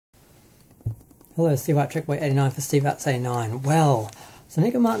Hello, Steve Out Trek 89 for Steve Out 89. Well,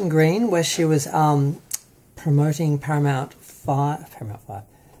 Sonequa Martin Green, where she was promoting Paramount Plus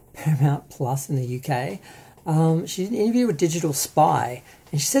in the UK, she did an interview with Digital Spy,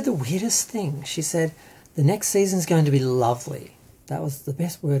 and she said the weirdest thing. She said, the next season's going to be lovely. That was the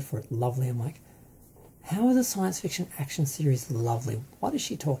best word for it, lovely. I'm like, how is a science fiction action series lovely? What is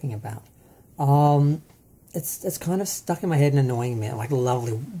she talking about? It's kind of stuck in my head and annoying me. I'm like,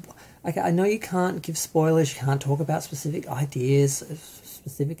 lovely. Okay, I know you can't give spoilers, you can't talk about specific ideas,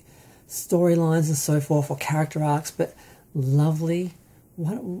 specific storylines and so forth, or character arcs, but lovely,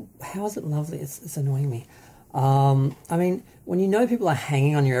 how is it lovely? It's annoying me. I mean, when you know people are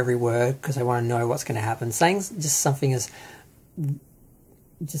hanging on your every word because they want to know what's going to happen, saying just something as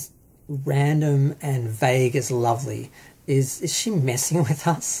just random and vague as lovely, is she messing with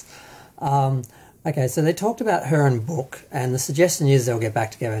us? Okay, so they talked about her and Book, and the suggestion is they'll get back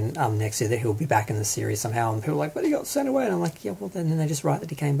together next year, that he'll be back in the series somehow, and people are like, but he got sent away, and I'm like, yeah, well, then they just write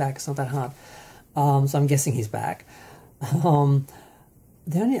that he came back, it's not that hard. So I'm guessing he's back. The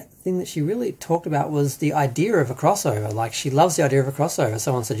only thing that she really talked about was the idea of a crossover. Like, she loves the idea of a crossover.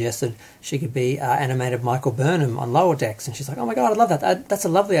 Someone suggested she could be animated Michael Burnham on Lower Decks, and she's like, oh my god, I love that. That's a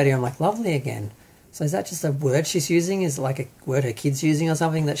lovely idea. I'm like, lovely again. So is that just a word she's using? Is it like a word her kid's using or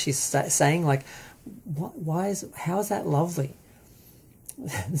something that she's saying? Like, how is that lovely?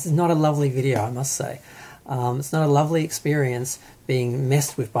 This is not a lovely video, I must say. It's not a lovely experience being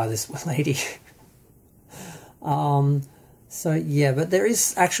messed with by this lady. So yeah, but there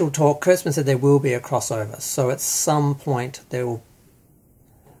is actual talk. Kurtzman said there will be a crossover, so at some point there will.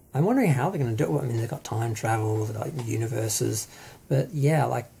 I'm wondering how they're going to do it. I mean, they've got time travel, they've got universes, but yeah,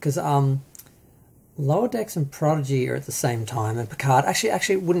 like, because Lower Decks and Prodigy are at the same time, and Picard actually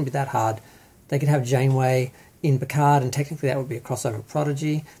it wouldn't be that hard. They could have Janeway in Picard, and technically that would be a crossover with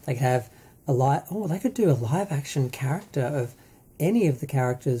Prodigy. They could have they could do a live-action character of any of the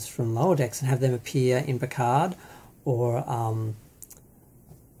characters from Lower Decks and have them appear in Picard, or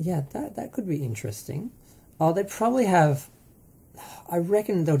yeah, that could be interesting. Oh, they probably have. I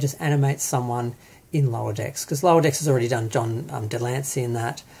reckon they'll just animate someone in Lower Decks, because Lower Decks has already done John Delancey in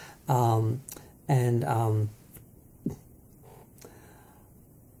that, oh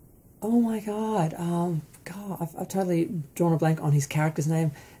my god, I've totally drawn a blank on his character's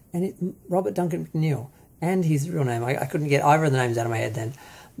name, and Robert Duncan McNeil, and his real name. I couldn't get either of the names out of my head then.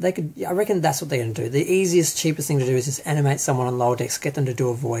 I reckon that's what they're going to do. The easiest, cheapest thing to do is just animate someone on Lower Decks, get them to do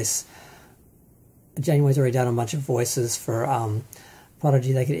a voice. Janeway's already done a bunch of voices for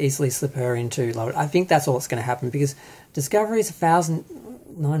Prodigy. They could easily slip her into Lower. I think that's all that's going to happen, because Discovery's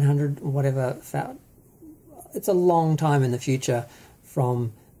 1,900 whatever. It's a long time in the future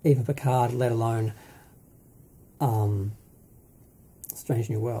from even Picard, let alone Strange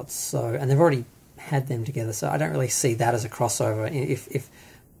New Worlds. So, and they've already had them together, so I don't really see that as a crossover. If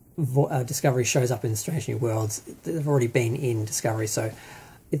Discovery shows up in Strange New Worlds, they've already been in Discovery. So,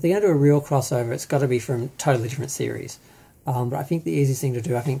 if they're going to do a real crossover, it's got to be from totally different series. But I think the easiest thing to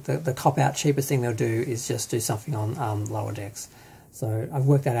do, I think the cop-out, cheapest thing they'll do is just do something on Lower Decks. So I've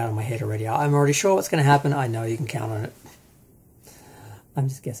worked that out in my head already. I'm already sure what's going to happen. I know you can count on it. I'm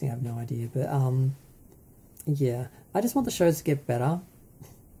just guessing, I have no idea. But yeah, I just want the shows to get better.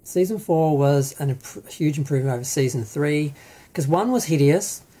 Season 4 was a huge improvement over Season 3, because 1 was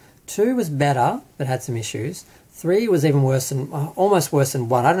hideous, 2 was better, but had some issues. 3 was even worse than, almost worse than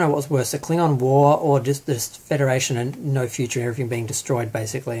 1. I don't know what was worse, the Klingon War or just this Federation and no future and everything being destroyed,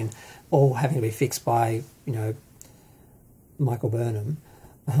 basically, and all having to be fixed by, Michael Burnham.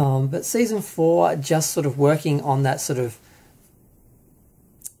 But Season 4, just sort of working on that sort of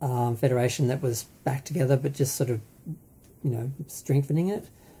Federation that was back together, but just sort of, strengthening it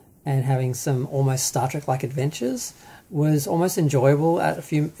and having some almost Star Trek-like adventures was almost enjoyable at a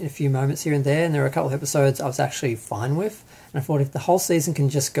few moments here and there. And there were a couple of episodes I was actually fine with. And I thought, if the whole season can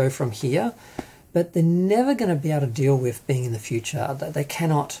just go from here, but they're never going to be able to deal with being in the future. They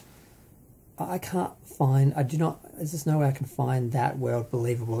cannot. There's just no way I can find that world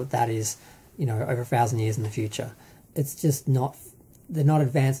believable that is, over 1,000 years in the future. It's just not. They're not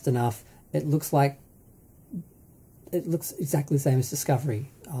advanced enough. It looks exactly the same as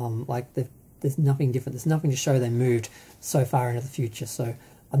Discovery. There's nothing different. There's nothing to show they moved so far into the future. So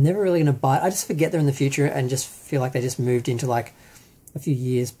I'm never really going to buy it. I just forget they're in the future and just feel like they just moved into like a few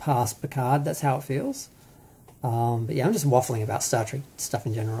years past Picard. That's how it feels. But yeah, I'm just waffling about Star Trek stuff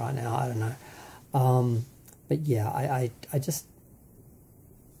in general right now. I don't know. But yeah, I just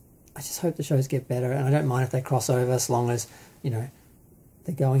hope the shows get better, and I don't mind if they cross over as long as,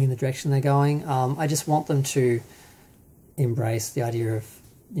 they're going in the direction they're going. I just want them to embrace the idea of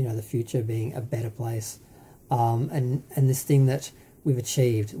the future being a better place, and this thing that we've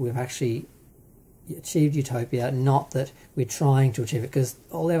achieved. We've actually achieved utopia, not that we're trying to achieve it, because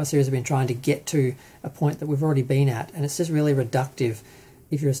all our series have been trying to get to a point that we've already been at, and it's just really reductive.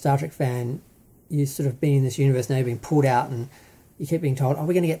 If you're a Star Trek fan, you sort of been in this universe now, being pulled out, and you keep being told, oh,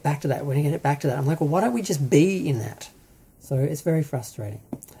 we're going to get back to that, we're going to get back to that. I'm like, well, why don't we just be in that? So it's very frustrating.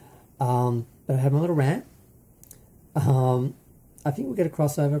 But I had my little rant. I think we'll get a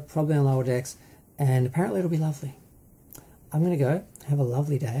crossover, probably on Lower Decks, and apparently it'll be lovely. I'm going to go. Have a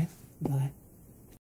lovely day. Bye.